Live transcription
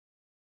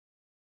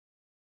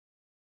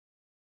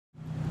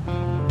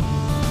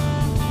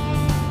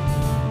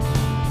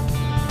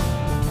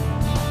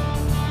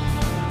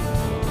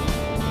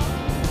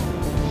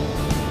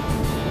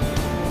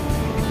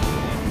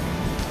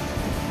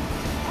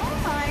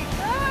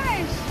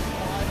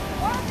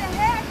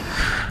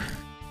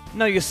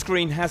No, your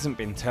screen hasn't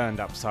been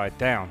turned upside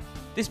down.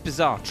 This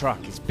bizarre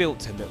truck is built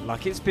to look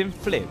like it's been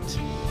flipped.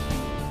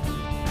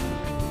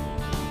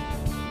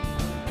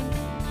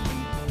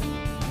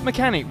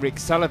 Mechanic Rick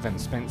Sullivan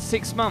spent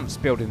 6 months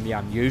building the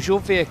unusual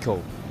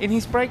vehicle in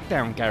his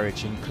breakdown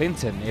garage in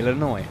Clinton,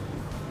 Illinois.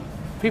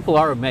 People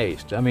are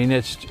amazed. I mean,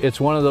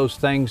 it's one of those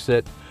things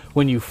that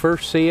when you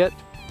first see it,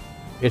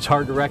 it's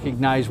hard to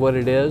recognize what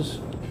it is,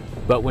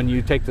 but when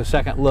you take the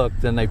second look,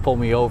 then they pull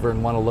me over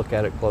and want to look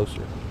at it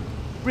closer.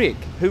 Rick,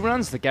 who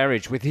runs the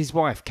garage with his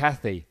wife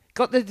Kathy,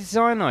 got the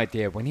design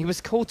idea when he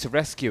was called to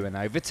rescue an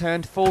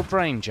overturned Ford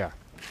Ranger.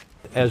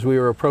 As we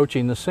were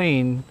approaching the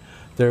scene,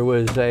 there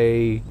was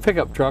a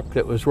pickup truck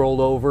that was rolled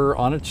over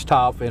on its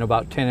top in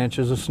about 10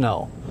 inches of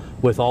snow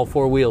with all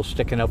 4 wheels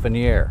sticking up in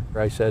the air.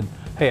 I said,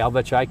 hey, I'll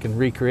bet you I can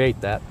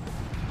recreate that.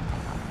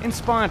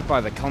 Inspired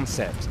by the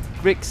concept,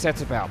 Rick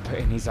set about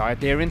putting his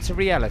idea into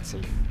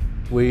reality.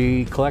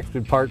 We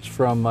collected parts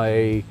from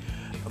a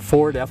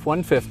Ford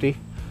F-150.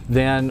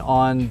 Then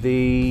on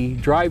the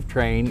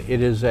drivetrain,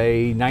 it is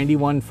a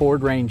 91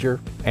 Ford Ranger,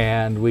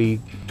 and we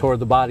tore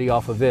the body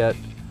off of it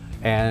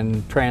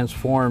and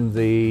transformed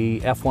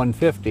the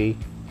F-150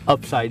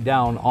 upside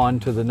down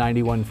onto the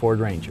 91 Ford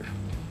Ranger.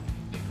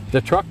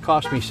 The truck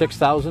cost me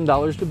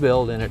 $6,000 to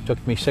build, and it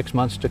took me 6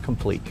 months to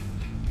complete.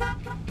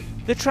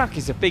 The truck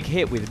is a big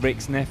hit with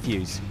Rick's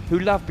nephews, who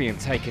love being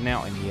taken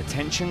out in the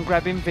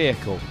attention-grabbing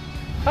vehicle.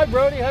 Hi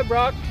Brody, hi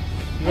Brock.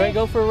 You ready to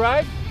go for a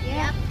ride?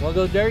 Yeah. Want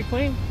to go to Dairy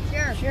Queen?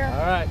 Sure.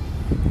 All right.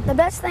 The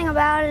best thing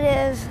about it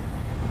is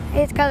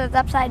it's because it's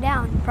upside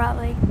down,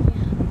 probably.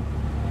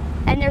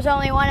 And there's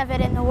only one of it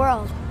in the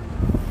world.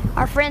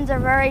 Our friends are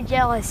very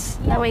jealous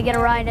that we get a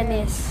ride in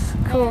this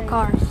cool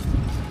car.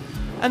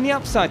 And the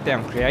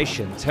upside-down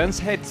creation turns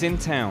heads in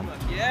town.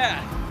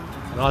 Yeah.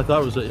 No, I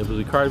thought it was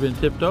a car had been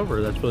tipped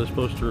over. That's what it's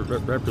supposed to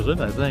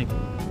represent, I think.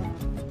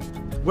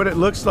 What it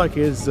looks like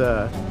is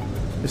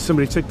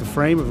somebody took the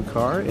frame of a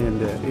car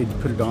and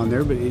it put it on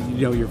there, but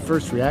your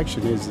first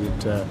reaction is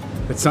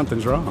that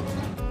something's wrong.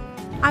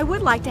 I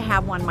would like to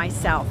have one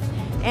myself,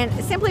 and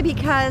simply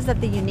because of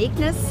the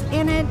uniqueness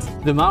in it.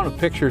 The amount of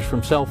pictures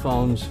from cell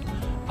phones,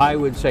 I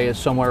would say, is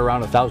somewhere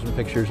around 1,000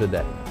 pictures a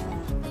day.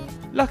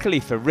 Luckily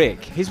for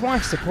Rick, his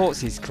wife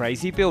supports his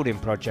crazy building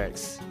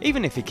projects,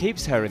 even if he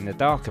keeps her in the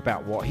dark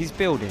about what he's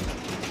building.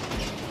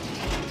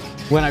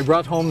 When I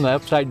brought home the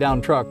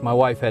upside-down truck, my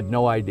wife had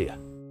no idea.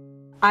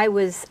 I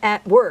was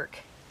at work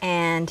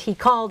and he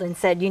called and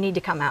said, you need to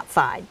come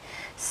outside.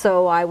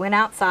 So I went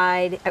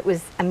outside. It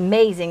was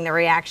amazing, the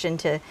reaction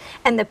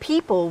and the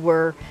people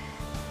were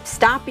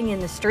stopping in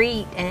the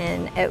street,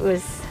 and it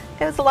was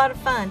a lot of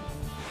fun.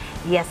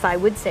 Yes, I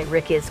would say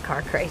Rick is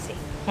car crazy,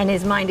 and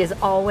his mind is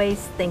always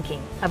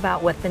thinking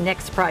about what the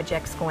next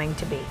project's going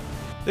to be.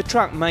 The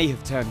truck may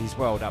have turned his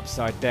world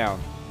upside down,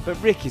 but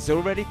Rick is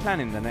already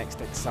planning the next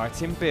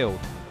exciting build.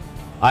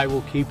 I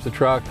will keep the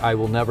truck. I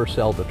will never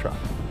sell the truck.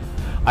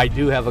 I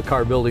do have a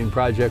car building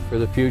project for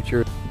the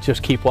future.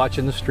 Just keep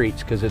watching the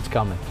streets because it's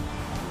coming.